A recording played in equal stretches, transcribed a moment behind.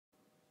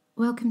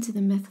Welcome to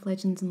the Myth,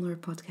 Legend and Lore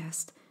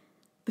podcast.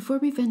 Before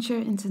we venture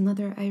into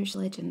another Irish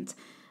legend,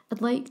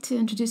 I'd like to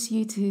introduce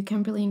you to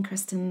Kimberly and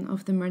Kristen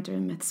of the Murder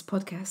and Myths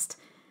podcast.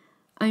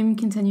 I'm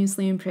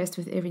continuously impressed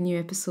with every new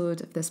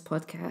episode of this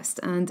podcast,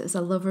 and as a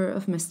lover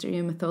of mystery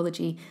and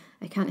mythology,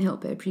 I can't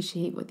help but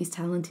appreciate what these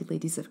talented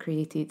ladies have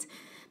created.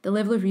 The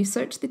level of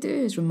research they do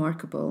is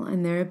remarkable,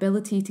 and their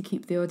ability to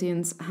keep the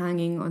audience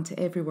hanging onto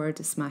every word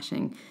is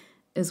smashing,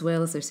 as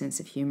well as their sense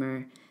of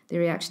humour. The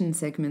reaction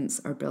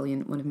segments are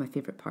brilliant, one of my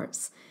favourite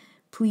parts.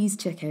 Please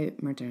check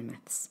out Murder and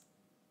Myths.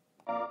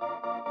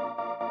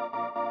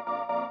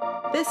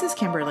 This is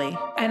Kimberly.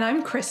 And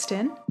I'm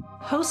Kristen,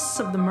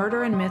 hosts of the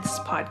Murder and Myths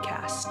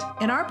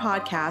podcast. In our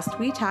podcast,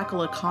 we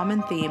tackle a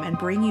common theme and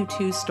bring you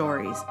two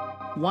stories.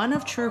 One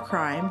of true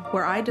crime,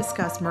 where I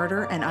discuss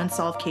murder and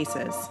unsolved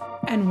cases.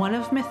 And one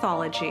of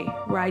mythology,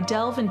 where I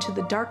delve into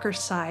the darker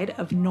side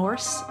of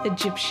Norse,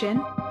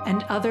 Egyptian,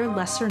 and other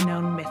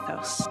lesser-known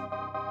mythos.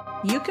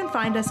 You can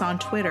find us on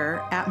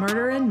Twitter at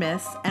Murder and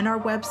Myths and our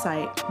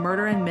website,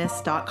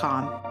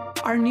 murderandmyths.com.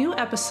 Our new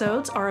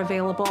episodes are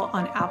available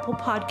on Apple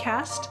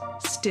Podcast,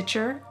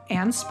 Stitcher,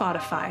 and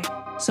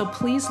Spotify. So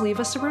please leave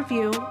us a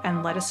review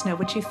and let us know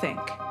what you think.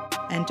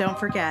 And don't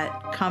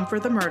forget, come for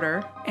the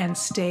murder and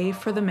stay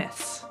for the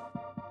myths.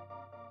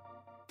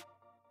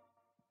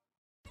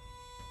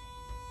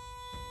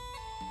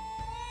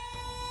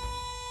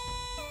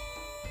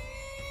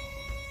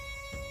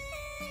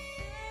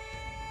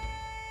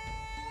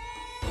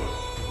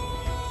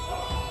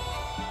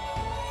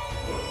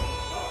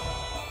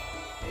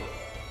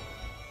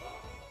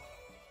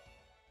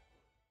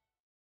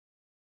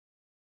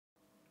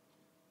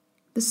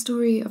 The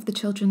story of the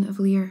Children of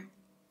Lir.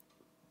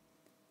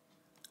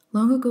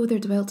 Long ago there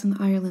dwelt in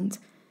Ireland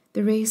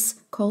the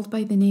race called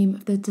by the name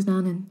of the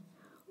Danann,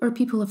 or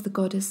people of the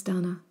goddess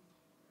Dana.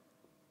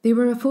 They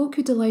were a folk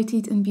who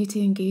delighted in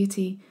beauty and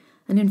gaiety,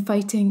 and in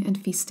fighting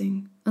and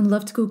feasting, and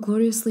loved to go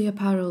gloriously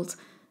apparelled,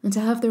 and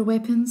to have their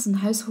weapons and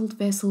household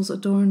vessels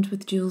adorned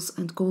with jewels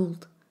and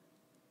gold.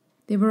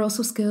 They were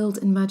also skilled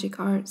in magic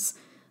arts,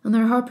 and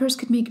their harpers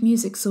could make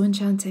music so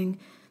enchanting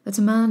that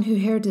a man who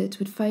heard it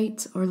would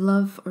fight or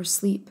love or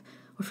sleep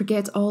or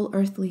forget all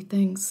earthly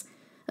things,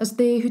 as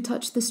they who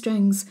touched the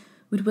strings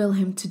would will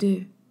him to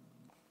do.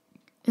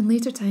 In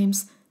later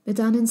times, the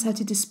Danans had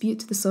to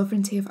dispute the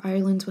sovereignty of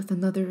Ireland with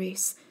another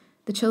race,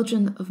 the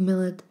Children of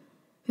Lir,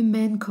 whom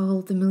men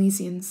call the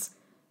Milesians,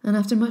 and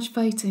after much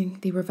fighting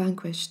they were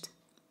vanquished.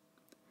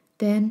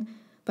 Then,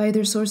 by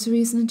their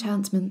sorceries and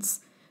enchantments,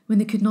 when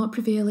they could not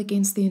prevail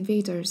against the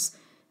invaders,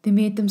 they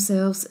made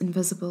themselves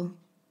invisible,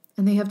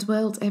 and they have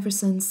dwelt ever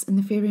since in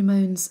the fairy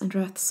mounds and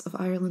raths of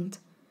Ireland,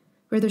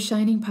 where their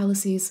shining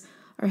palaces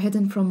are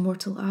hidden from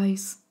mortal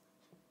eyes.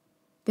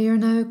 They are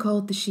now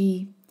called the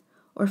Sidhe,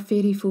 or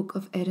fairy folk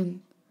of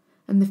Erin,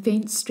 and the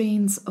faint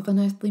strains of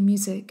unearthly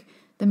music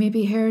that may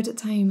be heard at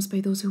times by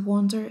those who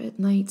wander at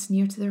night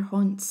near to their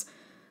haunts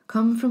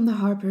come from the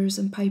harpers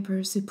and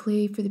pipers who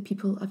play for the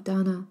people of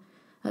Dana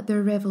at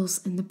their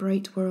revels in the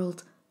bright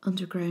world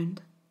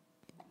underground.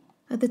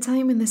 At the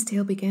time when this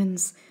tale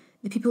begins,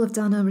 the people of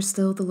Dana were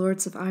still the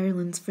lords of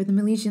Ireland, for the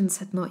Milesians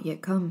had not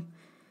yet come.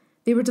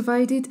 They were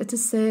divided, it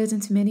is said,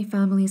 into many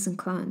families and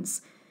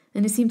clans,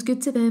 and it seemed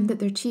good to them that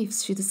their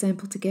chiefs should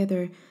assemble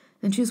together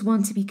and choose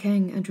one to be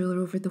king and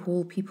ruler over the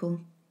whole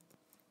people.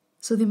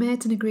 So they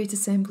met in a great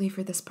assembly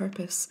for this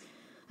purpose,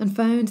 and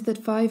found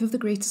that 5 of the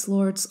greatest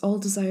lords all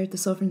desired the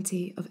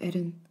sovereignty of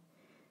Erin.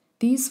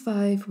 These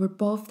 5 were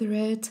Bof the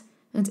Red,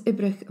 and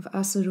Ibrich of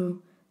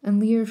Asaro, and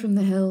Lir from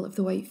the hill of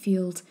the White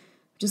Field,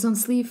 which is on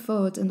Slieve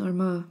Fod in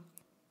Armagh,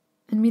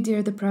 and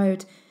Midir the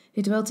Proud,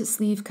 who dwelt at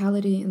Slieve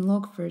Callery in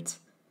Logford,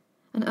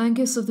 and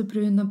Angus of the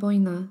Brún na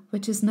Boyna,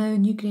 which is now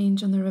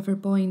Newgrange on the River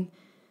Boyne,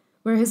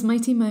 where his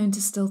mighty mound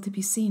is still to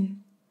be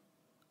seen.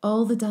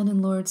 All the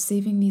Danann lords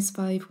saving these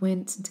 5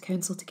 went into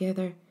council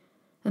together,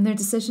 and their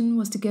decision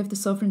was to give the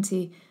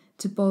sovereignty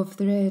to Bof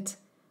the Red,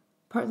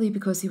 partly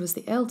because he was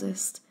the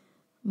eldest,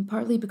 and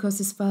partly because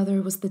his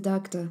father was the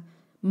Dagda,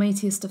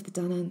 mightiest of the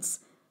Danans,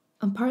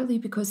 and partly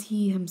because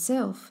he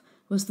himself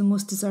was the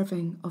most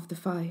deserving of the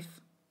 5.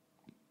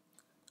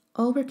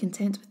 All were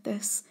content with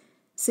this,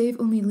 save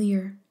only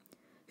Lir,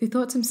 who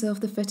thought himself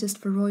the fittest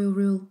for royal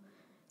rule,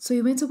 so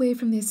he went away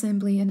from the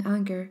assembly in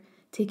anger,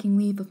 taking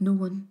leave of no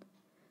one.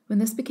 When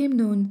this became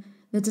known,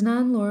 the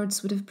Danann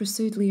lords would have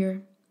pursued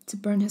Lir to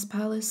burn his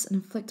palace and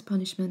inflict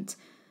punishment,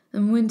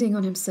 and wounding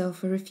on himself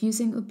for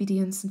refusing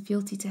obedience and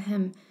fealty to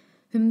him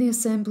whom the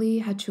assembly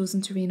had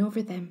chosen to reign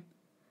over them.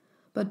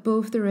 But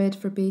Bof the Red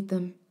forbade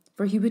them,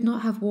 for he would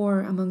not have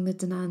war among the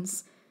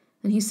Danans,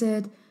 and he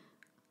said,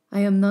 I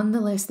am none the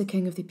less the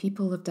king of the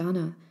people of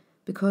Dana,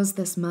 because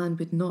this man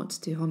would not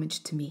do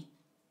homage to me.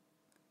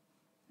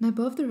 Now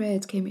Bof the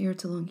Red came ere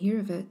to long hear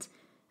of it,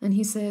 and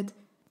he said,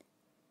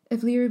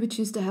 If Lir would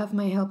choose to have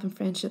my help and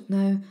friendship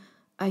now,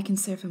 I can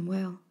serve him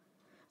well.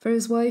 For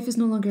his wife is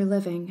no longer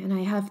living, and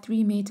I have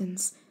 3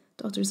 maidens,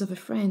 daughters of a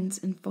friend,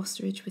 in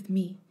fosterage with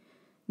me,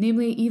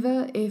 namely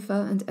Eva, Aoife,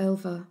 and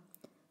Elva,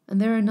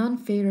 and there are none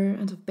fairer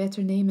and of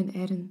better name in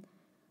Erin.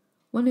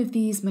 one of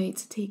these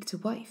might take to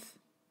wife.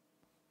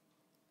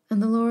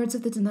 And the lords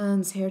of the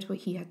Danaans heard what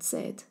he had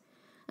said,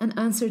 and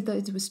answered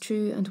that it was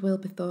true and well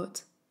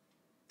bethought.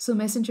 So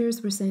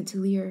messengers were sent to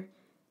Lir,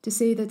 to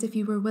say that if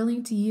he were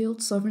willing to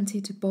yield sovereignty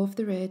to Bov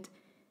the Red,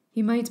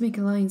 he might make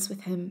alliance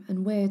with him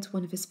and wed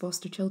one of his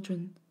foster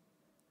children.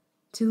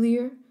 To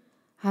Lir,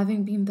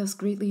 having been thus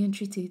greatly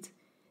entreated,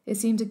 it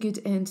seemed a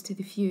good end to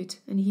the feud,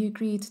 and he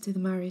agreed to the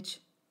marriage.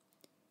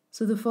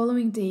 So the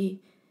following day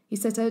he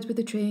set out with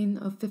a train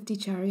of 50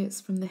 chariots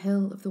from the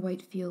hill of the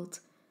White Field,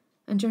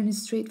 and journeyed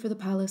straight for the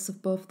palace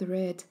of Bov the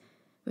Red,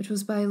 which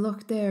was by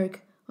Loch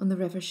Derg on the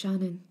river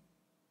Shannon.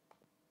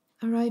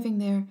 Arriving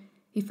there,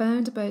 he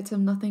found about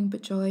him nothing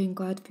but joy and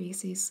glad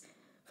faces,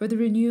 for the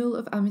renewal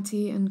of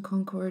amity and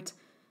concord,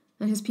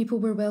 and his people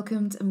were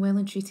welcomed and well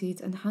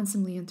entreated and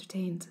handsomely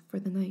entertained for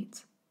the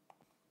night.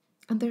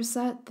 And there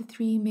sat the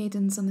 3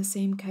 maidens on the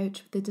same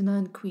couch with the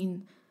Danaan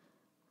queen,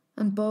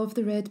 and Bov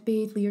the Red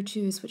bade Lir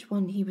choose which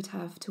one he would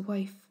have to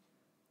wife.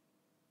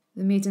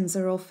 "The maidens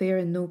are all fair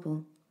and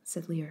noble,"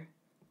 said Lir,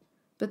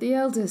 "but the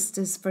eldest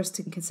is first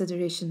in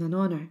consideration and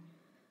honour,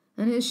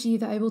 and it is she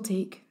that I will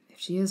take, if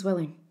she is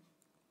willing."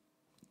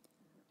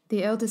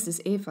 "The eldest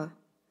is Eva,"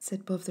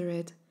 said Bov the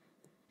Red,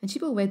 "and she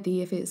will wed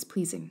thee if it is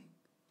pleasing."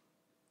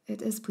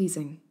 "It is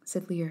pleasing,"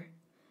 said Lir,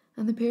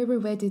 and the pair were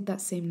wedded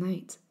that same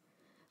night.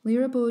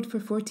 Lir abode for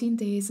 14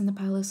 days in the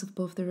palace of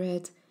Bov the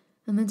Red,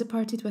 and then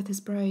departed with his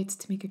bride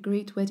to make a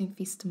great wedding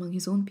feast among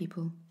his own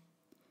people.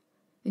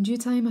 In due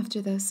time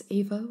after this,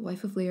 Eva,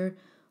 wife of Lir,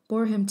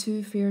 bore him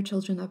 2 fair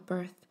children at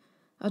birth,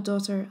 a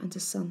daughter and a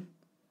son.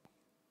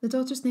 The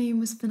daughter's name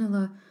was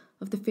Finola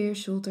of the fair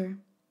shoulder,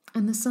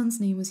 and the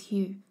son's name was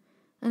Hugh,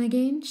 and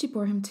again she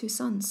bore him 2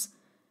 sons,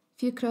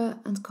 Fiachra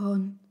and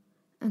Con,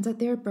 and at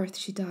their birth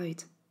she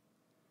died.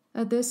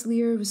 At this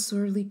Lir was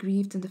sorely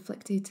grieved and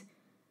afflicted,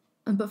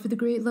 and but for the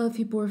great love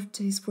he bore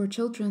to his 4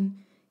 children,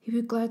 he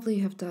would gladly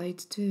have died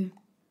too.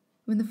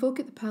 When the folk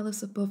at the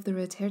palace of Bov the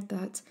Red heard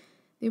that,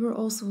 they were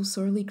also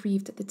sorely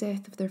grieved at the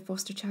death of their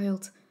foster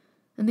child,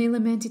 and they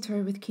lamented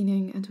her with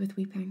keening and with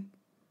weeping.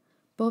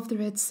 Bov the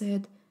Red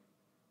said,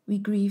 "We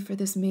grieve for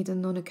this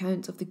maiden on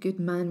account of the good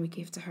man we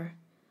gave to her,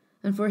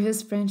 and for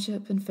his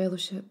friendship and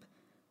fellowship.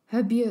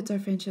 Howbeit our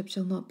friendship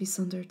shall not be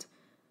sundered,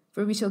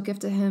 for we shall give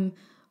to him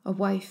a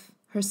wife,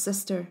 her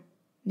sister,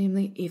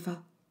 namely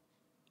Eva."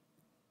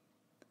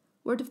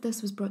 Word of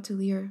this was brought to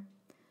Lir,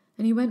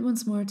 and he went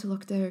once more to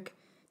Loch Derg,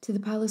 to the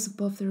palace of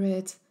Bov the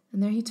Red,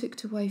 and there he took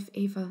to wife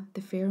Eva,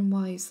 the fair and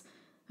wise,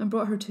 and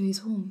brought her to his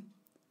home.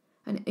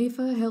 And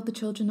Eva held the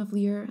children of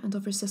Lir and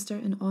of her sister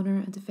in honour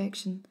and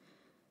affection,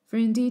 for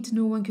indeed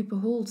no one could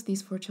behold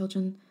these 4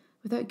 children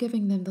without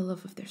giving them the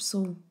love of their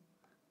soul.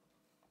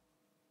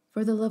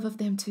 For the love of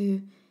them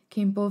too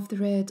came Bov the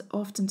Red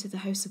often to the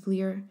house of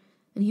Lir,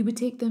 and he would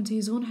take them to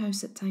his own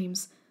house at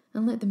times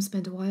and let them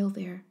spend a while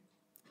there,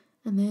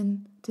 and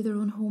then to their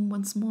own home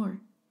once more.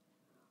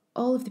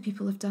 All of the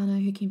people of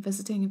Dana who came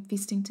visiting and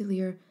feasting to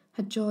Lir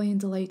had joy and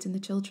delight in the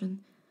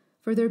children,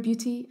 for their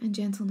beauty and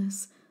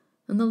gentleness,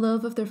 and the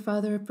love of their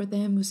father for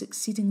them was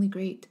exceedingly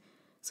great,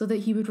 so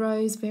that he would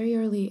rise very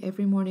early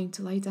every morning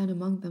to lie down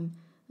among them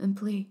and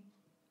play.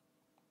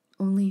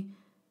 Only,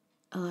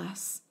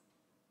 alas,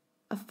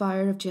 a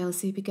fire of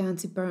jealousy began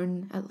to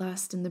burn at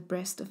last in the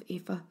breast of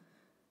Eva,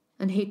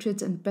 and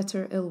hatred and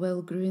bitter ill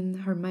will grew in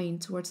her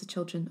mind towards the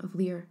children of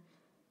Lir,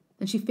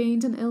 and she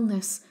feigned an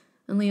illness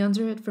and lay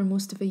under it for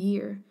most of a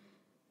year,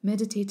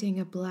 meditating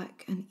a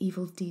black and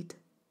evil deed.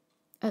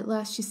 At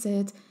last she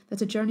said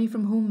that a journey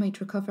from home might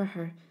recover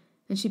her,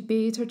 and she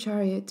bade her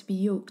chariot to be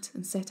yoked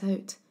and set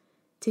out,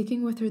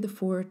 taking with her the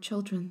 4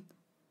 children.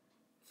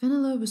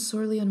 Finola was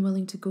sorely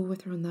unwilling to go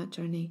with her on that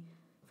journey,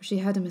 for she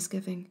had a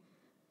misgiving,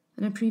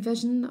 and a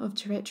prevision of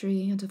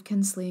treachery and of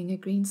kinslaying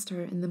against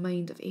her in the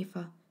mind of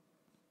Eva.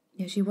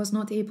 Yet she was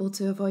not able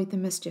to avoid the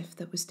mischief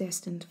that was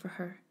destined for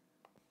her.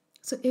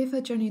 So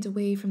Eva journeyed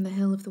away from the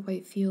hill of the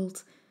White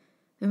Field,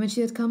 and when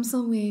she had come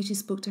some way, she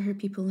spoke to her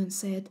people and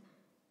said,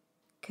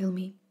 "Kill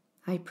me,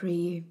 I pray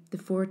you, the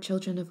 4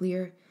 children of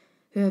Lir,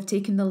 who have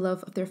taken the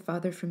love of their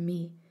father from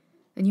me,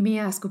 and you may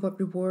ask what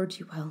reward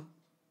you will."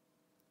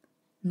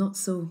 "Not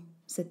so,"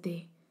 said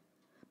they.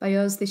 "By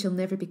us they shall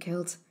never be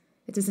killed.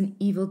 It is an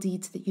evil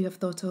deed that you have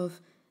thought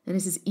of, and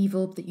it is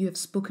evil that you have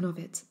spoken of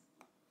it."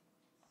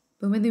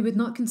 But when they would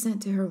not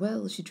consent to her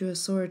will, she drew a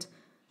sword,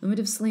 and would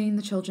have slain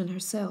the children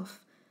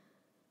herself.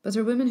 But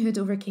her womanhood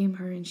overcame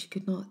her, and she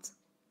could not.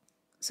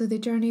 So they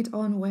journeyed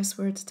on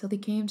westward till they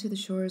came to the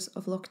shores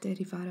of Loch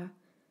Derivara,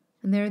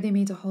 and there they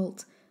made a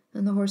halt,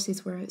 and the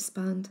horses were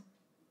outspanned.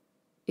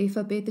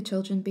 Eva bade the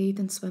children bathe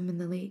and swim in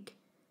the lake,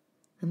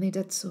 and they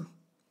did so.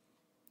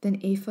 Then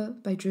Eva,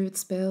 by druid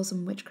spells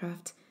and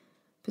witchcraft,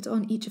 put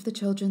on each of the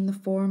children the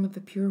form of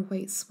a pure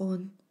white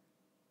swan,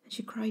 and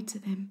she cried to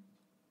them,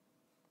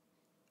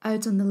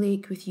 "Out on the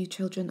lake with you,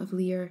 children of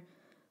Lir,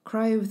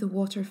 cry with the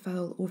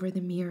waterfowl over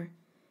the mere.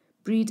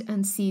 Breed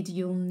and seed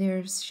you'll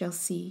ne'er shall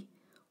see,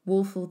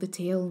 woeful the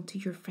tale to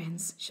your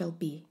friends shall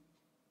be."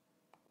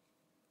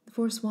 The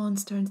 4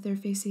 swans turned their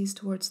faces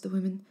towards the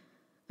woman,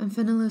 and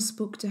Finola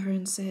spoke to her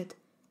and said,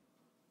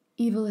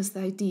 Evil is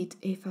thy deed,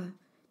 Aoife,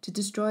 to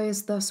destroy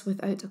us thus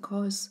without a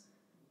cause.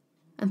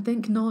 And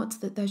think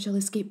not that thou shalt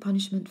escape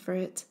punishment for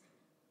it.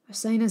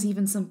 Assign us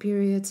even some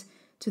period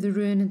to the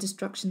ruin and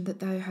destruction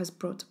that thou hast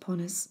brought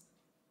upon us.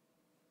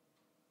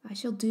 I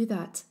shall do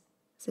that,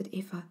 said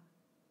Aoife,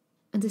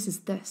 and it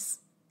is this.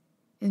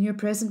 In your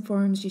present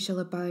forms ye shall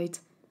abide,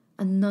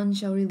 and none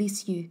shall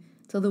release you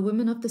till the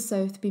woman of the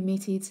south be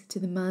mated to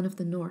the man of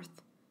the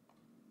north.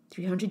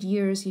 300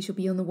 years ye shall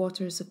be on the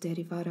waters of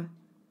Derivara,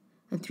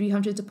 and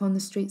 300 upon the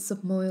straits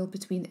of Moyle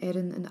between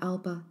Erin and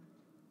Alba,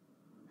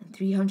 and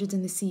 300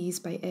 in the seas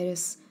by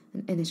Eris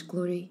and Inish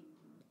Glory,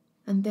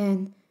 and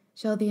then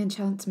shall the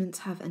enchantment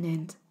have an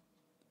end.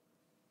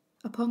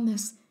 Upon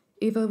this,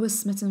 Eva was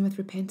smitten with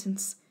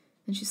repentance,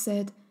 and she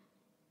said,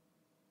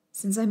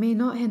 Since I may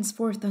not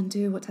henceforth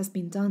undo what has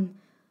been done,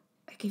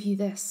 I give you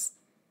this,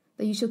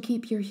 that you shall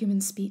keep your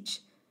human speech,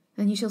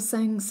 and you shall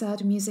sing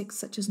sad music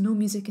such as no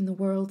music in the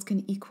world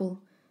can equal,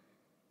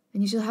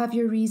 and you shall have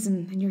your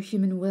reason and your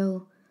human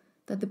will,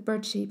 that the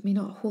bird shape may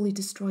not wholly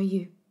destroy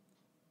you.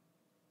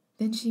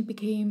 Then she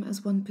became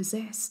as one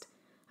possessed,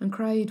 and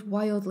cried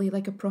wildly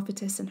like a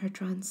prophetess in her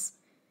trance.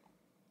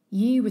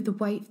 Ye with the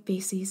white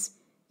faces,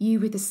 ye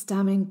with the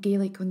stammering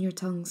Gaelic on your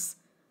tongues,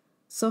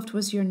 soft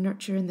was your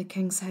nurture in the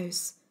king's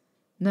house.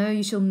 Now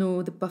you shall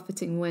know the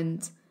buffeting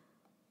wind.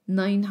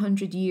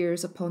 900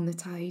 years upon the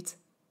tide.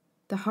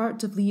 The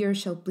heart of Lir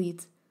shall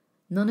bleed.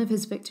 None of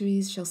his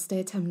victories shall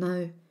stead him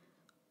now.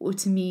 Woe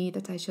to me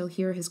that I shall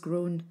hear his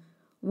groan.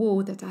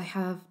 Woe that I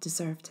have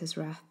deserved his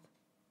wrath.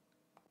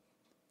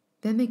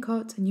 Then they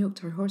caught and yoked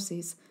her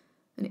horses,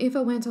 and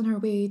Eva went on her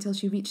way till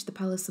she reached the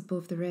palace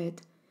above the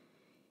Red.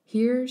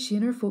 Here she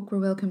and her folk were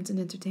welcomed and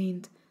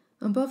entertained,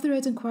 and above the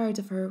Red inquired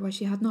of her why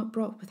she had not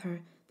brought with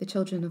her the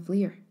children of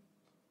Lir.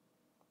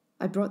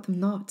 I brought them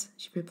not,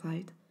 she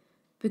replied,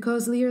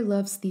 because Lir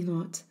loves thee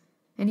not,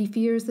 and he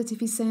fears that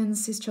if he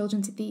sends his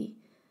children to thee,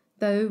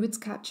 thou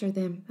wouldst capture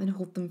them and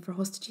hold them for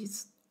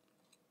hostages.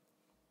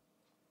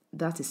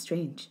 That is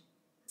strange,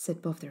 said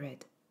Above the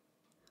Red,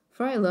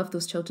 for I love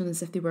those children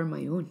as if they were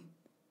my own.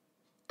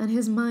 And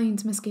his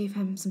mind misgave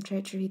him some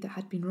treachery that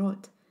had been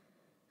wrought,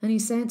 and he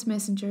sent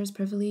messengers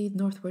privily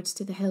northwards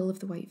to the hill of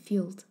the White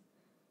Field.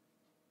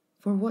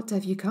 For what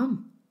have you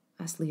come?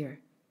 asked Lir.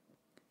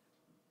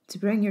 To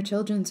bring your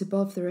children to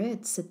Above the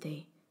Red, said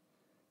they.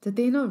 Did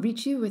they not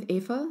reach you with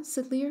Aoife?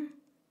 Said Lir.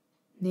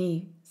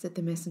 Nay, said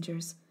the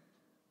messengers,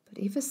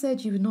 but Aoife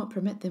said you would not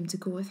permit them to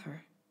go with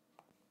her.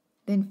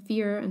 Then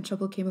fear and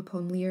trouble came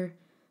upon Lir,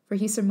 for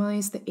he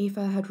surmised that Aoife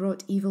had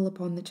wrought evil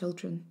upon the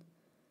children.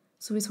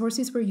 So his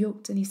horses were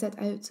yoked, and he set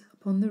out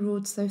upon the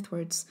road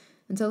southwards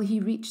until he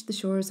reached the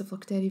shores of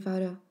Loch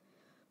Derivara.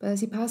 But as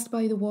he passed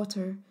by the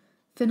water,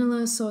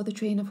 Finola saw the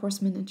train of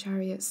horsemen and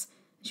chariots,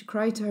 and she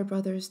cried to her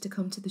brothers to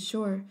come to the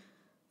shore,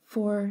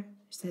 for,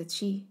 said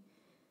she,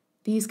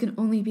 these can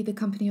only be the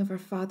company of our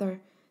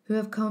father, who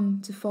have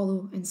come to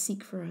follow and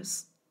seek for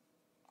us.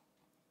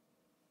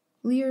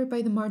 Lir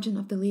by the margin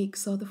of the lake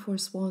saw the 4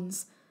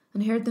 swans,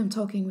 and heard them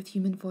talking with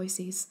human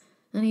voices,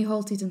 and he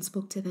halted and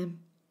spoke to them.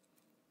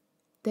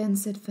 Then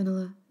said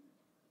Finola,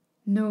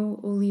 Know,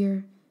 O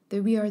Lir,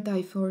 that we are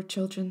thy 4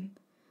 children,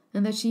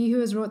 and that she who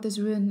has wrought this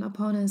ruin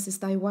upon us is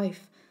thy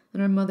wife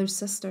and our mother's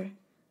sister,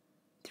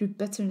 through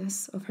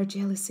bitterness of her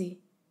jealousy.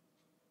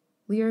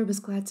 Lir was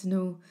glad to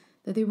know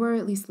that they were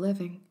at least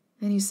living,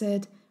 and he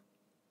said,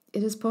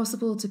 It is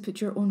possible to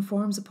put your own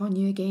forms upon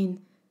you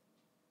again.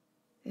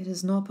 It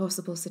is not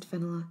possible, said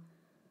Finola,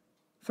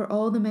 for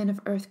all the men of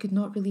earth could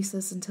not release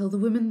us until the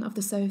woman of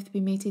the south be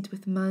mated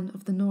with the man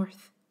of the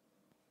north.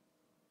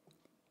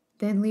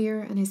 Then Lir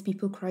and his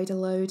people cried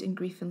aloud in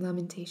grief and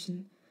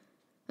lamentation,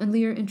 and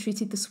Lir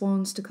entreated the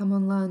swans to come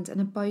on land and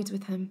abide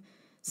with him,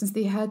 since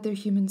they had their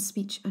human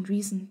speech and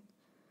reason.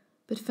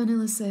 But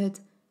Finola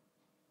said,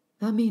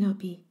 That may not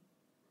be,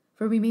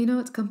 for we may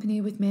not company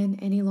with men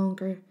any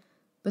longer,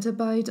 but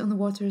abide on the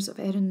waters of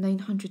Erin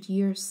 900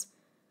 years.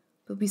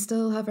 But we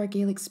still have our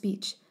Gaelic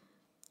speech,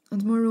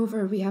 and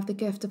moreover we have the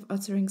gift of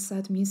uttering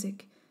sad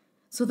music,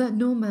 so that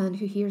no man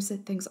who hears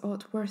it thinks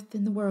aught worth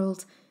in the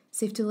world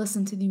save to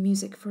listen to the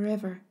music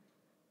forever.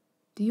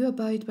 Do you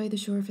abide by the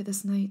shore for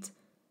this night,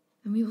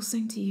 and we will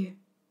sing to you.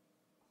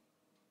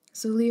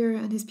 So Lir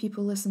and his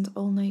people listened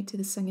all night to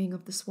the singing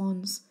of the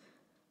swans,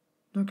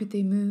 nor could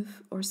they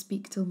move or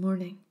speak till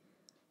morning,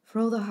 for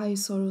all the high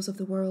sorrows of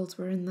the world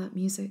were in that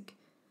music,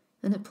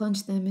 and it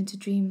plunged them into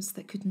dreams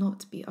that could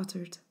not be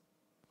uttered.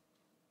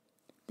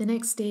 The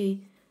next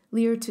day,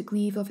 Lir took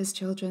leave of his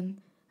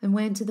children, and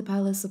went to the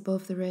palace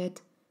above the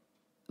Red.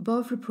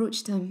 Above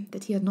reproached him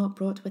that he had not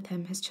brought with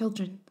him his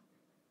children.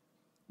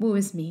 Woe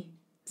is me,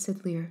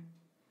 said Lir.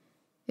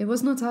 It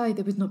was not I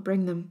that would not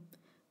bring them,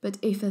 but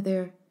Aoife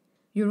there,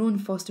 your own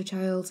foster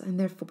child and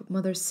their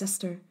mother's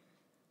sister.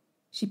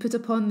 She put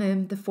upon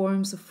them the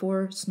forms of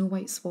 4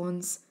 snow-white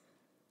swans,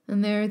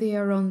 and there they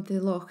are on the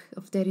loch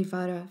of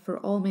Derivara for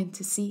all men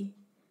to see.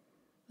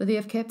 But they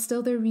have kept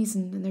still their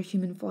reason and their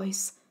human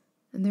voice,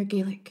 and their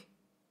Gaelic.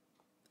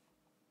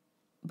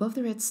 Above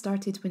the Red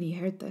started when he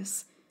heard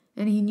this,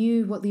 and he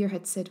knew what Lir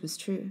had said was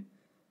true,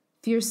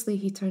 Fiercely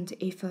he turned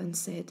to Aoife and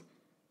said,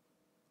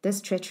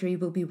 "This treachery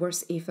will be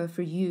worse, Aoife,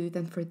 for you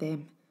than for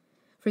them.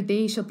 For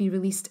they shall be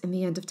released in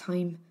the end of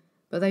time,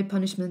 but thy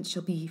punishment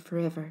shall be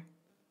forever."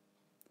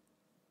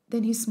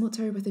 Then he smote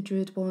her with a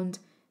druid wand,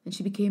 and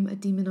she became a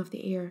demon of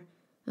the air,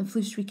 and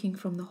flew shrieking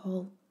from the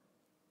hall.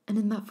 And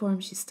in that form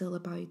she still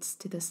abides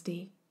to this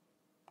day.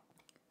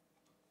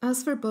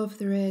 As for Bob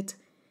the Red,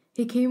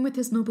 he came with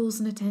his nobles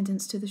and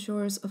attendants to the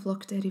shores of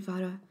Loch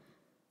Derivara,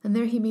 and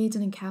there he made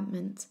an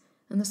encampment,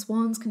 and the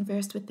swans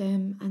conversed with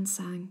them and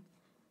sang.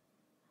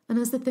 And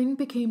as the thing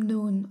became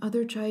known,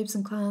 other tribes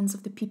and clans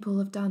of the people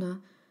of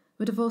Dana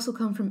would have also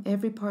come from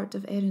every part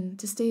of Erin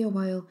to stay a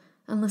while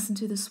and listen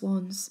to the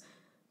swans,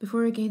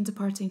 before again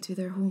departing to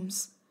their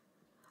homes.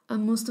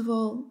 And most of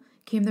all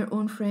came their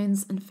own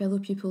friends and fellow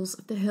pupils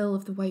of the Hill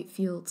of the White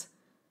Field.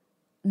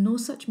 No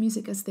such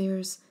music as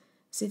theirs,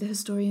 say the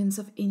historians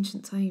of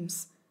ancient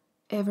times,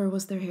 ever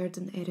was there heard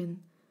in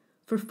Erin,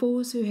 for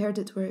foes who heard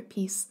it were at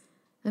peace,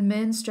 and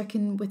men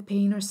stricken with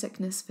pain or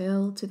sickness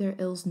fell to their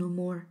ills no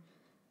more,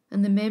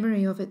 and the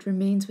memory of it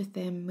remained with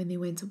them when they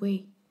went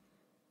away.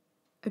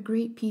 A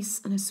great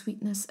peace and a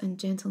sweetness and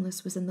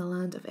gentleness was in the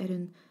land of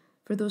Erin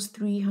for those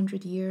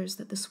 300 years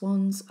that the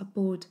swans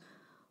abode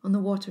on the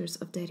waters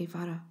of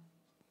Derivara.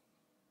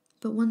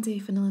 But one day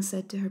Fenella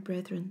said to her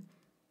brethren,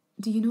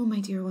 "Do you know, my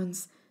dear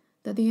ones,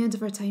 that the end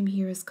of our time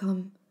here is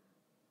come?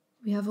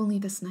 We have only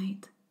this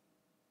night."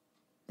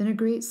 Then a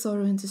great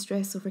sorrow and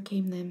distress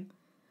overcame them,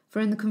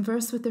 for in the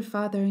converse with their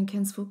father and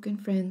kinsfolk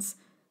and friends,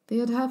 they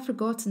had half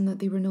forgotten that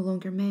they were no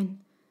longer men,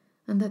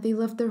 and that they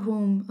lived their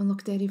home on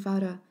Loch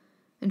Derivara,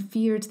 and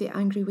feared the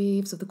angry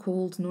waves of the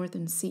cold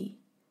northern sea.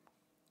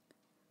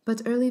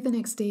 But early the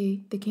next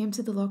day they came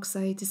to the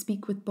lochside to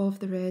speak with Bob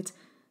the Red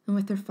and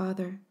with their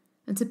father,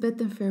 and to bid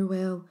them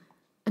farewell,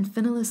 and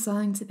Fenella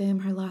sang to them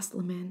her last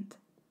lament.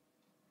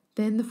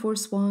 Then the 4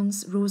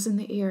 swans rose in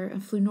the air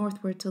and flew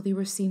northward till they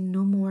were seen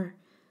no more,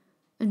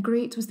 and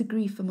great was the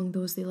grief among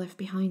those they left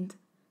behind.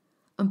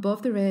 And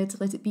Bob the Red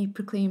let it be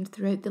proclaimed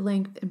throughout the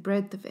length and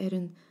breadth of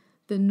Erin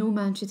that no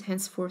man should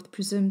henceforth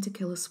presume to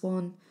kill a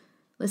swan,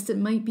 lest it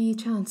might be a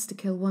chance to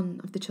kill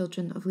one of the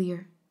children of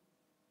Lir.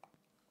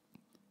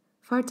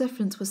 Far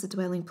different was the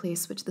dwelling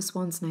place which the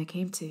swans now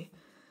came to,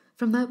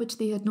 from that which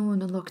they had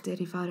known on Loch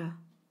Derivara.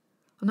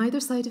 On either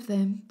side of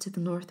them, to the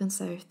north and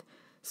south,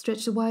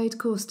 stretched a wide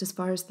coast as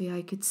far as the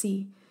eye could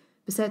see,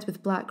 beset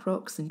with black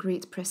rocks and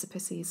great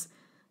precipices,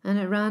 and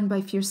it ran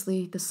by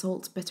fiercely the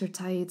salt bitter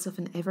tides of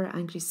an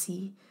ever-angry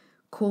sea,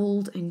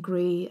 cold and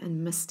grey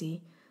and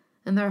misty,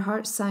 and their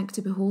hearts sank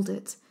to behold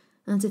it,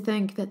 and to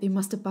think that they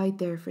must abide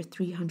there for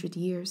 300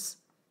 years.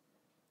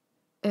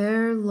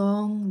 Ere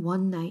long,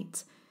 one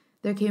night,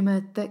 there came a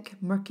thick,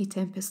 murky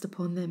tempest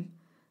upon them,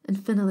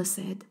 and Fenella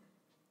said,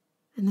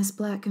 "In this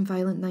black and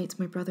violent night,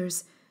 my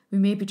brothers, we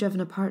may be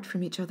driven apart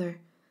from each other.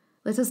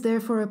 Let us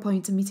therefore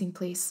appoint a meeting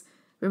place,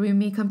 where we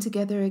may come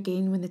together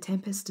again when the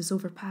tempest is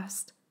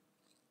overpast."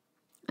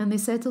 And they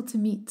settled to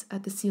meet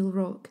at the Seal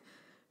Rock,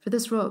 for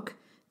this rock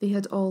they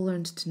had all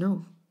learned to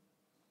know.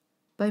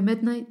 By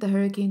midnight the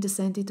hurricane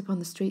descended upon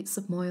the Straits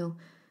of Moyle,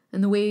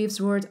 and the waves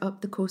roared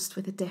up the coast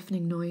with a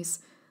deafening noise,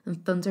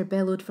 and thunder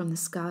bellowed from the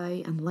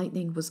sky, and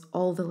lightning was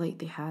all the light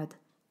they had.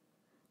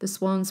 The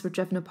swans were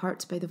driven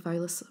apart by the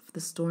violence of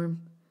the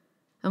storm,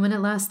 and when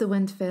at last the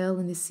wind fell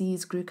and the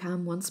seas grew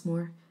calm once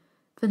more,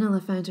 Fenella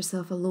found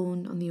herself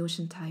alone on the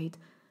ocean tide,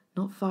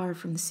 not far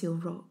from the Seal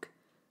Rock,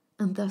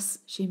 and thus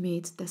she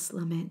made this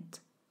lament.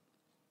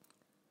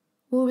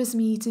 "Woe is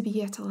me to be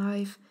yet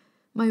alive,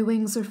 my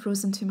wings are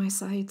frozen to my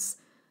sides,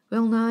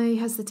 well nigh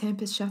has the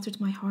tempest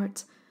shattered my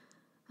heart,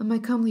 and my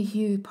comely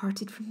Hugh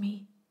parted from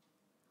me.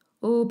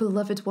 O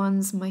beloved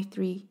ones, my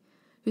 3,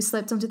 who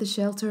slept under the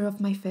shelter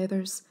of my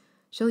feathers,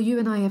 shall you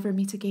and I ever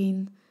meet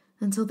again,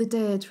 until the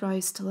dead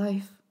rise to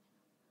life?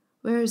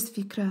 Where is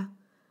Ficra?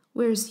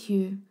 Where is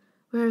Hugh?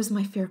 Where is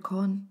my fair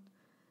Con?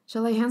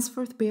 Shall I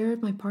henceforth bear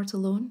my part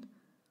alone?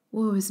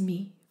 Woe is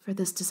me for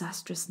this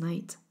disastrous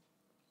night."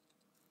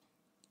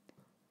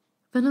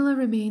 Fenella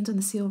remained on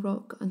the Seal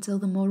Rock until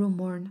the morrow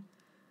morn,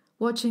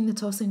 watching the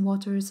tossing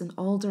waters in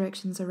all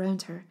directions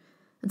around her,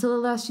 until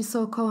at last she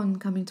saw Con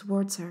coming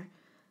towards her,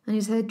 and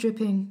his head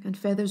drooping and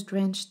feathers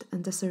drenched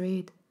and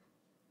disarrayed.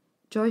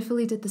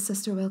 Joyfully did the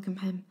sister welcome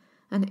him,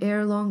 and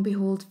ere long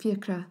behold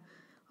Fiacra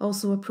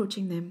also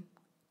approaching them,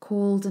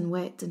 cold and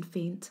wet and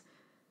faint,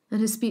 and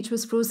his speech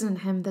was frozen in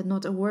him that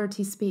not a word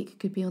he spake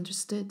could be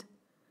understood.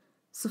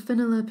 So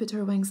Fenella put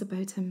her wings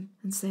about him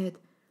and said,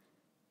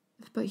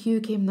 "If but Hugh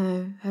came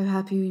now, how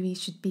happy we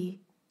should be."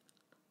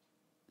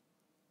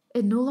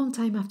 In no long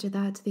time after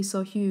that they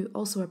saw Hugh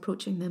also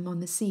approaching them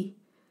on the sea,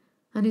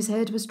 and his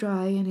head was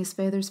dry and his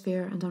feathers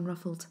fair and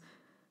unruffled,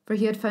 for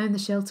he had found the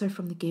shelter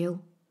from the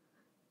gale.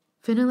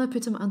 Fenella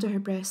put him under her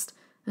breast,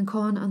 and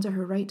Con under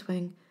her right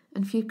wing,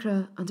 and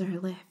Fiacra under her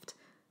left,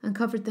 and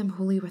covered them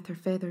wholly with her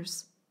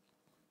feathers.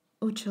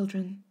 "O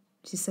children,"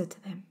 she said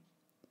to them,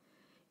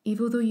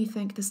 "evil though you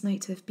think this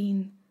night to have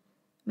been,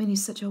 many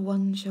such a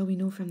one shall we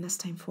know from this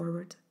time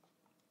forward."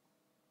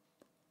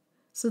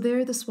 So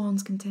there the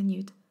swans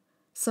continued,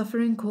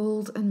 suffering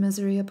cold and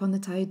misery upon the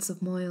tides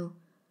of Moyle,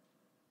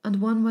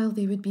 and one while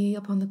they would be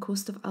upon the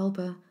coast of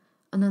Alba,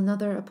 and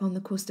another upon the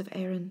coast of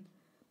Erin,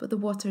 but the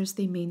waters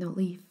they may not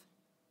leave.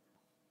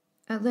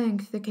 At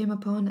length there came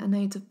upon a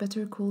night of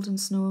bitter cold and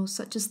snow,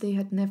 such as they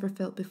had never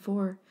felt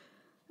before,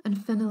 and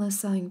Fionnuala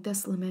sang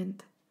this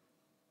lament.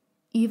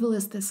 Evil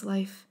is this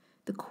life,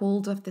 the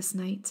cold of this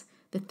night,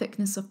 the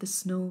thickness of the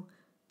snow,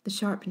 the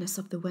sharpness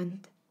of the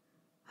wind.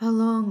 How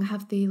long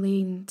have they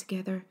lain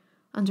together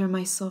under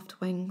my soft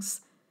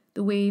wings,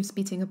 the waves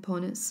beating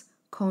upon us,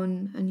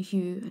 Con and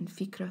Hugh and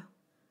Ficra.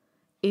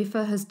 Aoife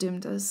has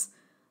doomed us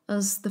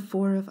the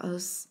four of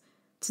us,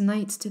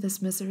 tonight to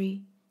this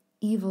misery.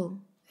 Evil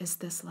is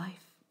this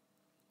life.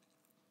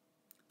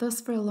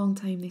 Thus for a long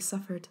time they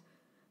suffered,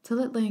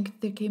 till at length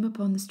there came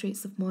upon the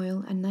straits of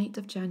Moyle a night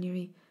of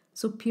January,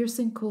 so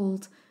piercing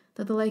cold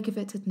that the like of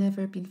it had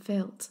never been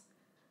felt,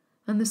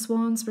 and the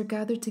swans were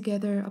gathered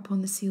together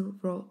upon the seal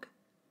rock.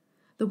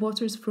 The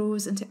waters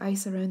froze into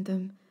ice around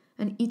them,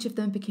 and each of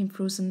them became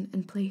frozen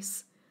in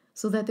place,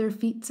 so that their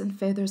feet and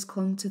feathers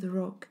clung to the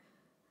rock.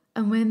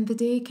 And when the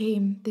day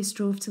came, they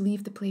strove to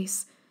leave the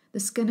place. The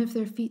skin of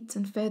their feet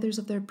and feathers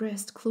of their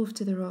breast clove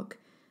to the rock,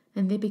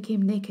 and they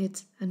became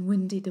naked and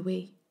wounded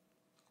away.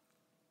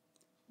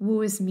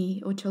 Woe is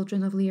me, O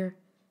children of Lir,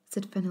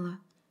 said Fionnuala.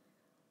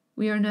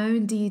 We are now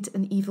indeed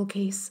an evil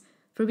case,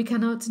 for we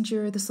cannot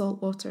endure the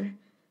salt water,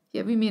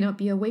 yet we may not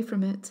be away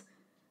from it.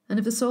 And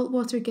if the salt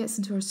water gets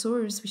into our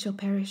sores, we shall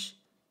perish.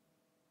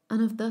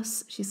 And of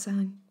thus she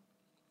sang.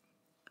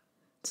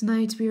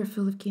 Tonight we are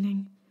full of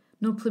keening,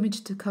 no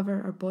plumage to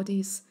cover our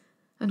bodies,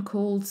 and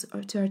cold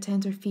to our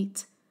tender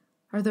feet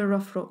are the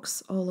rough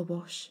rocks all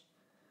awash.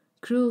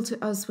 Cruel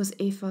to us was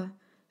Aoife,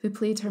 who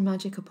played her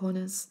magic upon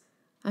us,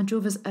 and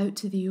drove us out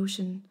to the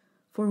ocean,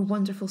 4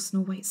 wonderful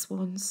snow-white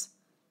swans.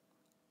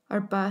 Our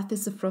bath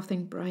is the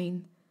frothing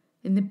brine,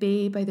 in the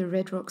bay by the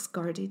red rocks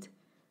guarded,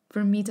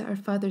 for mead at our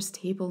father's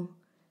table,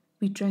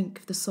 we drink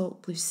of the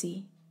salt blue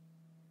sea.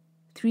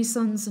 3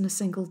 sons and a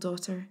single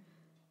daughter,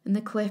 in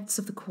the clefts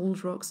of the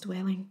cold rocks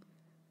dwelling,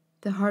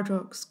 the hard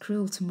rocks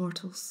cruel to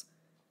mortals.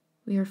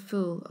 We are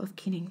full of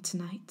keening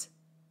tonight.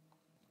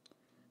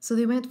 So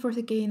they went forth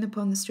again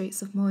upon the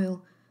straits of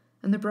Moyle,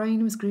 and the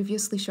brine was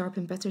grievously sharp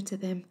and bitter to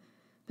them,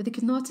 but they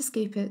could not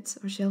escape it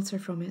or shelter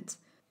from it.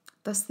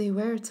 Thus they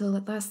were till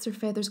at last their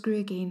feathers grew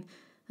again,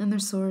 and their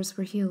sores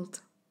were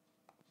healed.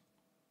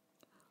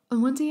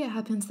 On one day it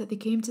happened that they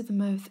came to the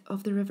mouth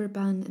of the river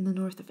Ban in the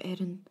north of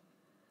Erin,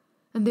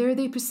 and there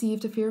they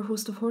perceived a fair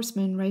host of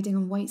horsemen riding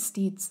on white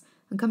steeds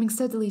and coming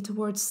steadily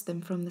towards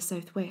them from the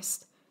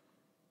southwest.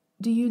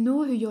 Do you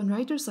know who yon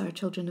riders are,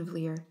 children of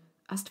Lir?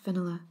 Asked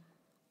Fionnuala.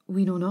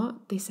 We know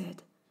not, they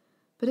said,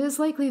 but it is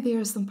likely they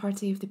are some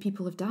party of the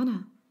people of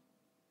Dana.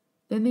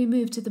 Then they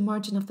moved to the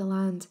margin of the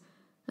land,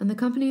 and the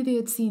company they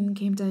had seen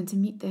came down to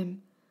meet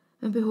them,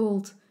 and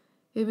behold,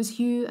 it was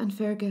Hugh and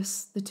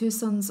Fergus, the 2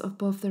 sons of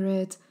Bob the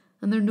Red,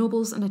 and their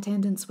nobles and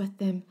attendants with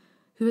them,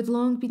 who had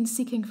long been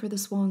seeking for the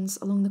swans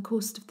along the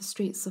coast of the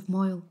straits of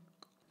Moyle.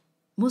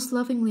 Most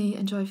lovingly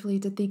and joyfully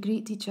did they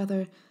greet each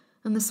other,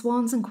 and the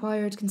swans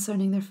inquired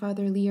concerning their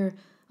father Lir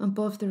and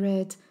Bob the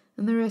Red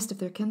and the rest of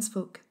their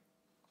kinsfolk.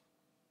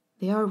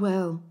 They are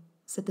well,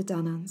 said the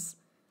Danans,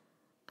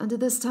 and at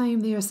this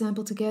time they are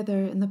assembled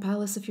together in the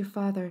palace of your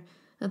father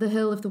at the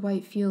hill of the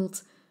White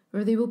Field,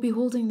 where they will be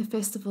holding the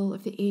festival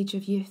of the age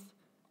of youth.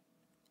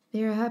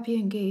 They are happy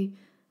and gay,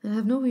 and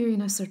have no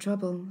weariness or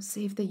trouble,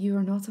 save that you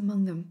are not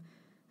among them,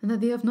 and that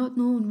they have not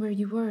known where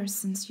you were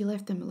since you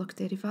left them at Loch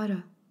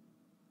Derivara.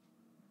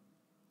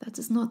 That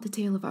is not the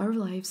tale of our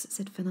lives,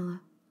 said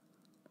Fionnuala.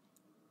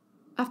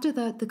 After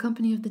that the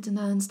company of the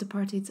Danans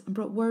departed and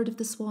brought word of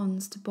the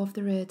swans to Bob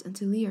the Red and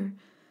to Lir,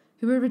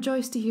 who were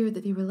rejoiced to hear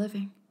that they were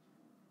living.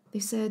 They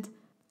said,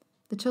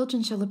 The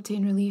children shall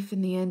obtain relief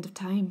in the end of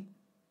time.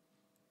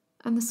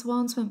 And the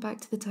swans went back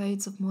to the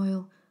tides of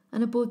Moyle,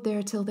 and abode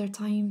there till their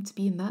time to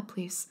be in that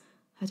place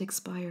had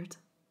expired.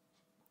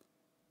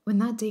 When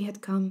that day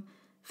had come,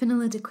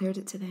 Fionnuala declared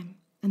it to them,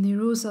 and they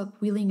rose up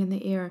wheeling in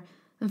the air,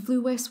 and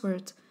flew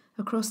westward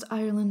across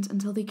Ireland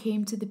until they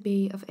came to the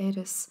bay of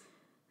Eris,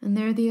 and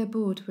there they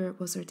abode where it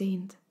was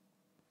ordained.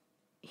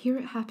 Here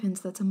it happened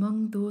that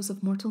among those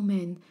of mortal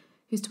men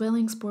whose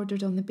dwellings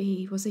bordered on the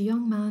bay was a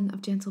young man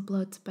of gentle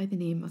blood by the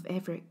name of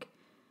Everic,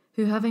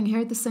 who having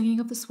heard the singing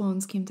of the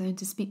swans came down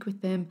to speak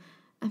with them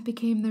and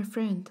became their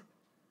friend.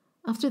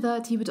 After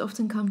that he would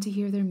often come to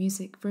hear their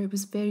music, for it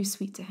was very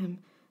sweet to him,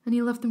 and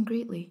he loved them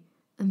greatly,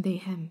 and they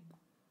him.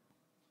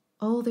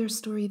 All their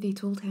story they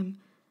told him,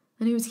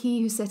 and it was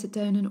he who set it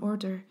down in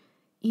order,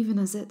 even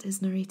as it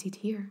is narrated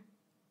here.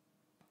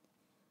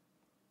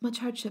 Much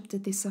hardship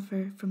did they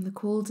suffer from the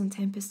cold and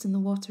tempest in the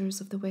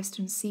waters of the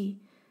western sea,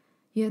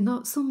 yet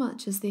not so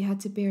much as they had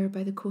to bear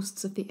by the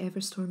coasts of the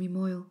ever-stormy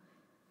Moyle,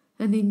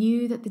 and they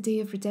knew that the day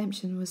of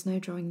redemption was now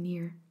drawing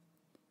near.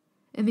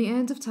 In the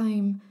end of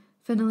time,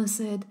 Fionnuala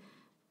said,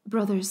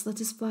 Brothers,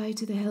 let us fly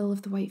to the hill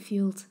of the White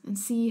Field, and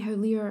see how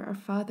Lir, our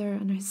father,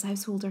 and his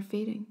household are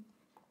faring.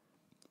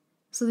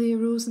 So they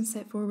arose and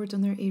set forward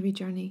on their airy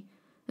journey,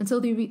 until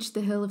they reached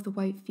the hill of the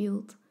white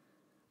field.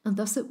 And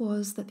thus it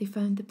was that they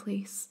found the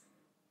place,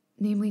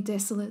 namely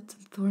desolate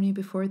and thorny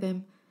before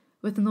them,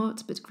 with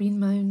naught but green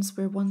mounds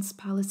where once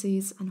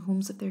palaces and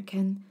homes of their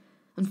kin,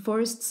 and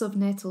forests of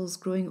nettles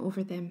growing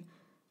over them,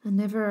 and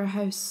never a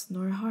house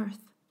nor a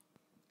hearth.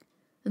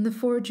 And the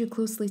four drew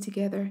closely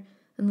together,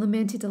 and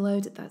lamented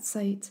aloud at that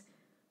sight,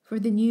 for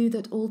they knew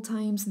that old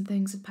times and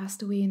things had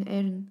passed away in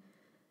Erin,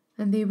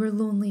 and they were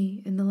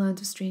lonely in the land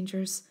of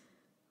strangers,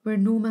 where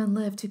no man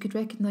lived who could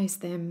recognise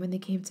them when they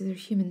came to their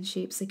human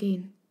shapes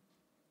again.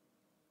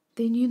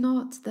 They knew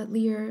not that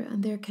Lir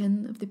and their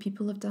kin of the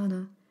people of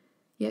Dana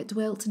yet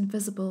dwelt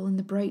invisible in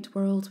the bright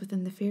world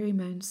within the fairy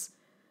mounds,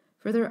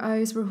 for their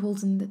eyes were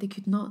holden that they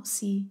could not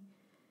see,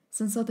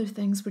 since other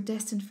things were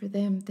destined for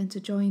them than to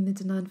join the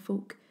Danann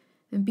folk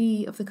and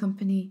be of the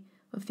company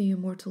of the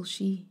immortal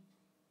she.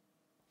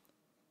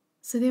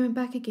 So they went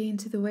back again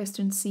to the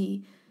western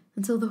sea,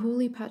 until the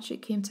holy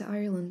Patrick came to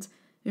Ireland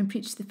and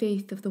preached the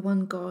faith of the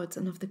one God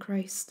and of the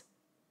Christ.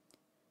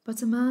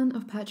 But a man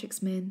of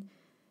Patrick's men,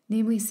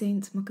 namely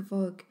Saint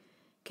Muckavoog,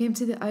 came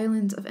to the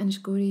island of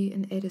Inchgory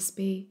in Eris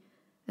Bay,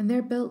 and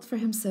there built for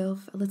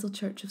himself a little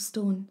church of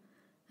stone,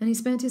 and he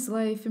spent his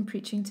life in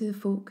preaching to the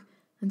folk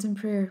and in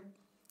prayer.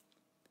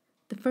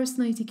 The first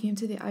night he came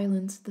to the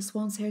island, the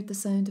swans heard the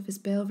sound of his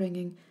bell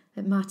ringing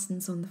at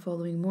matins on the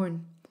following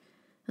morn,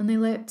 and they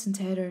leapt in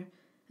terror,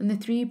 and the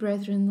three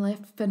brethren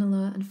left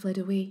Finola and fled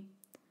away.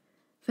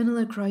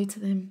 Finola cried to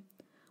them,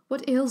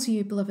 "What ails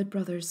you, beloved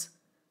brothers?"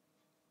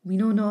 "We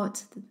know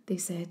not," they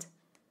said,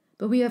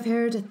 "but we have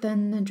heard a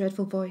thin and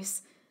dreadful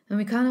voice, and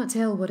we cannot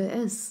tell what it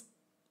is."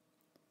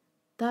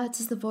 "That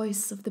is the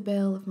voice of the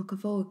bell of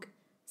Muckavoog,"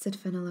 said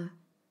Finola,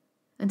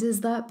 "and it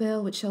is that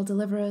bell which shall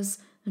deliver us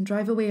and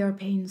drive away our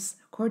pains,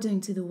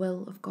 according to the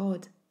will of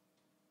God."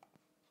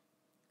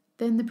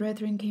 Then the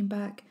brethren came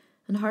back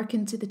and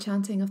hearkened to the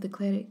chanting of the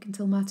cleric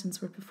until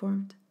matins were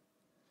performed.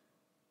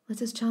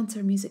 "Let us chant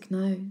our music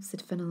now,"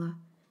 said Finola,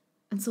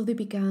 and so they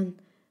began,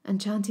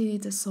 and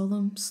chanted a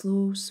solemn,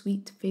 slow,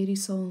 sweet fairy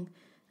song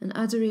in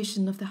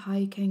adoration of the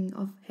High King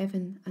of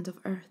heaven and of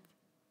earth.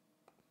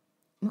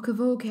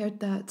 Muckavoog heard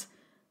that,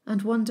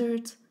 and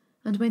wondered,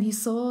 and when he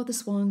saw the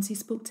swans he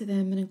spoke to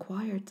them and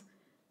inquired.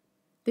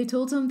 They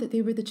told him that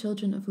they were the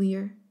children of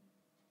Lir.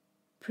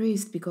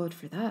 "Praised be God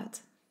for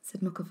that,"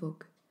 said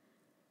Muckavoog.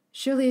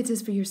 "Surely it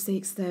is for your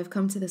sakes that I have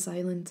come to this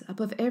island,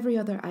 above every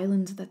other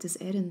island that is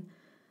Erin.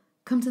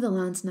 Come to the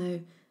land now,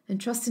 and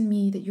trust in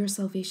me that your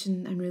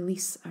salvation and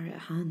release are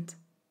at hand."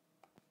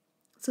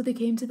 So they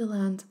came to the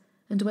land,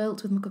 and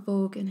dwelt with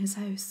Muckavoog in his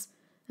house,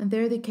 and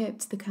there they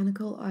kept the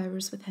canonical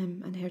hours with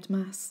him and heard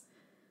mass.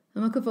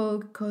 And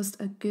Muckavoog caused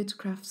a good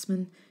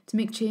craftsman to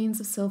make chains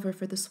of silver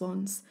for the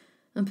swans,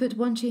 and put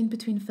one chain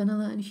between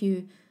Finola and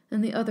Hugh,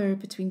 and the other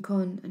between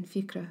Con and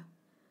Ficra.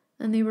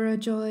 And they were a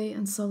joy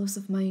and solace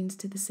of mind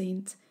to the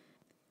saint,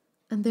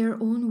 and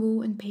their own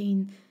woe and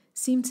pain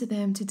seemed to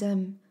them to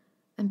dim,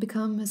 and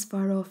become as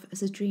far off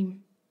as a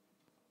dream.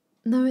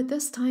 Now at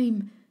this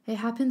time it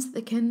happened that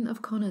the kin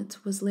of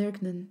Connaught was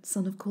Lergnan,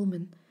 son of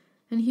Coleman,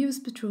 and he was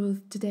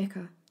betrothed to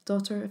Decca,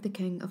 daughter of the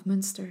king of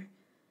Munster.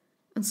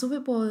 And so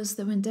it was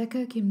that when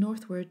Decca came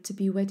northward to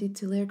be wedded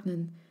to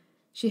Lergnan,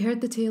 she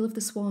heard the tale of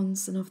the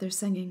swans and of their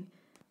singing,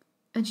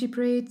 and she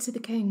prayed to the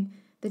king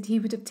that he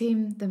would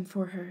obtain them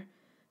for her,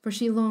 for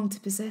she longed to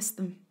possess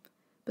them.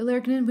 But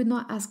Lergnan would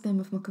not ask them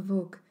of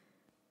Muckavoog.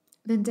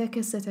 Then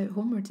Decca set out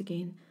homeward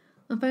again,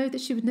 and vowed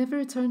that she would never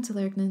return to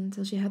Lergnan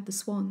till she had the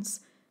swans,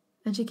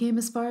 and she came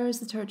as far as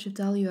the church of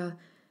Dalua,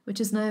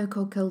 which is now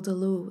called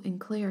Kildalow in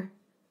Clare.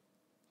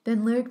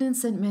 Then Lergnan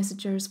sent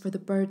messengers for the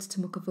birds to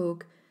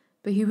Muckavoog,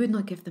 but he would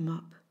not give them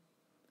up.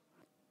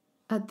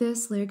 At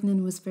this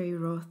Lergnan was very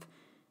wroth,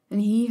 and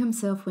he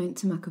himself went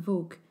to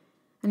Muckavoog,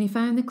 and he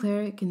found the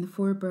cleric and the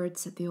 4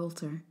 birds at the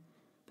altar.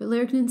 But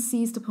Lergnan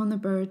seized upon the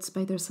birds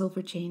by their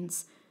silver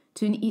chains,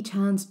 two in each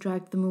hand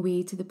dragged them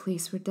away to the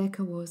place where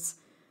Decca was,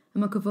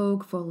 and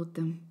Muckavoog followed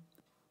them.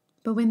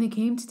 But when they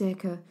came to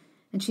Decca,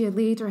 and she had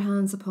laid her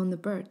hands upon the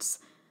birds,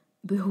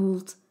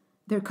 behold,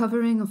 their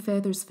covering of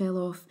feathers fell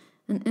off,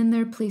 and in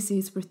their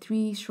places were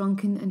 3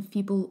 shrunken and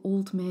feeble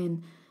old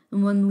men,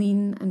 and 1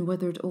 lean and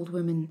withered old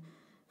woman,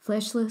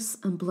 fleshless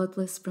and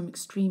bloodless from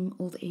extreme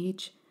old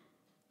age.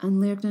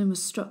 And Lergnan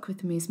was struck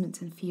with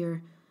amazement and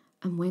fear,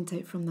 and went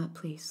out from that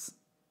place.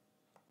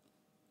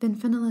 Then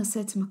Finola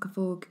said to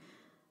Muckavoog,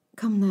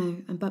 "Come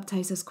now, and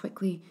baptize us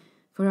quickly,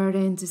 for our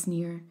end is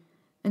near.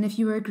 And if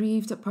you are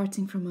grieved at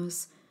parting from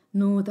us,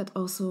 know that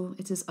also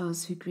it is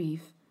us who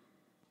grieve.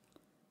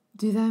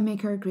 Do thou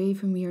make our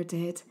grave when we are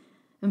dead,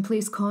 and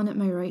place Con at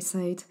my right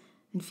side,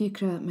 and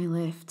Ficra at my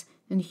left,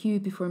 and Hugh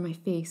before my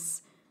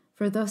face,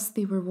 for thus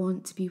they were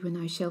wont to be when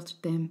I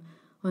sheltered them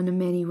on a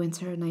many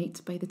winter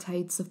night by the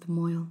tides of the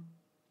Moyle."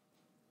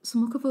 So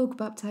Muckavoog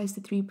baptized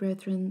the 3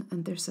 brethren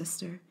and their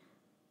sister,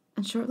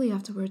 and shortly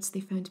afterwards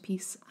they found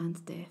peace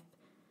and death,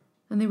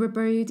 and they were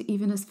buried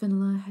even as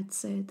Finola had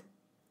said,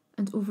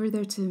 and over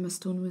their tomb a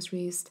stone was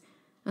raised,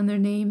 and their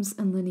names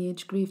and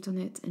lineage graved on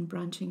it in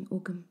branching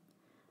oakum,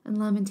 and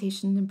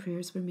lamentation and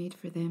prayers were made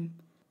for them.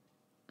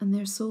 and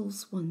their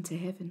souls won to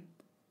heaven.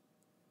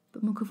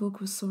 But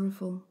Munkavog was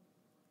sorrowful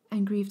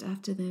and grieved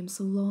after them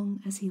so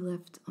long as he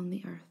lived on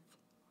the earth.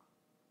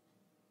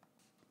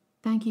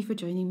 Thank you for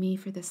joining me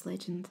for this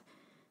legend.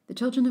 The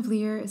Children of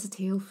Lir is a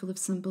tale full of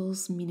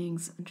symbols,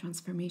 meanings and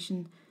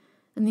transformation,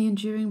 and the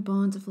enduring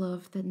bond of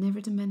love that never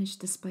diminished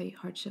despite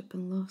hardship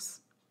and loss.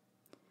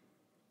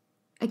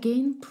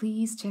 Again,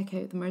 please check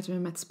out the Murder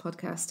and Myths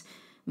podcast.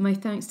 My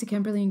thanks to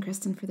Kimberly and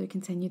Kristen for their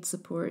continued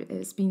support.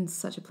 It's been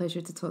such a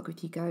pleasure to talk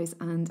with you guys,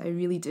 and I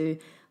really do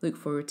look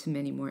forward to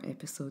many more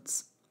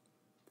episodes.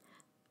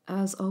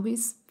 As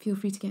always, feel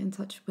free to get in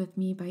touch with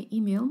me by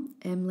email,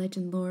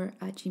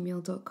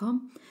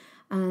 mlegendlore@gmail.com,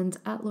 and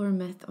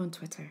 @LoreMyth on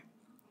Twitter.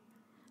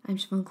 I'm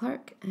Siobhan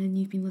Clark, and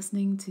you've been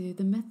listening to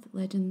the Myth,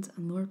 Legend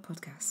and Lore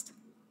podcast.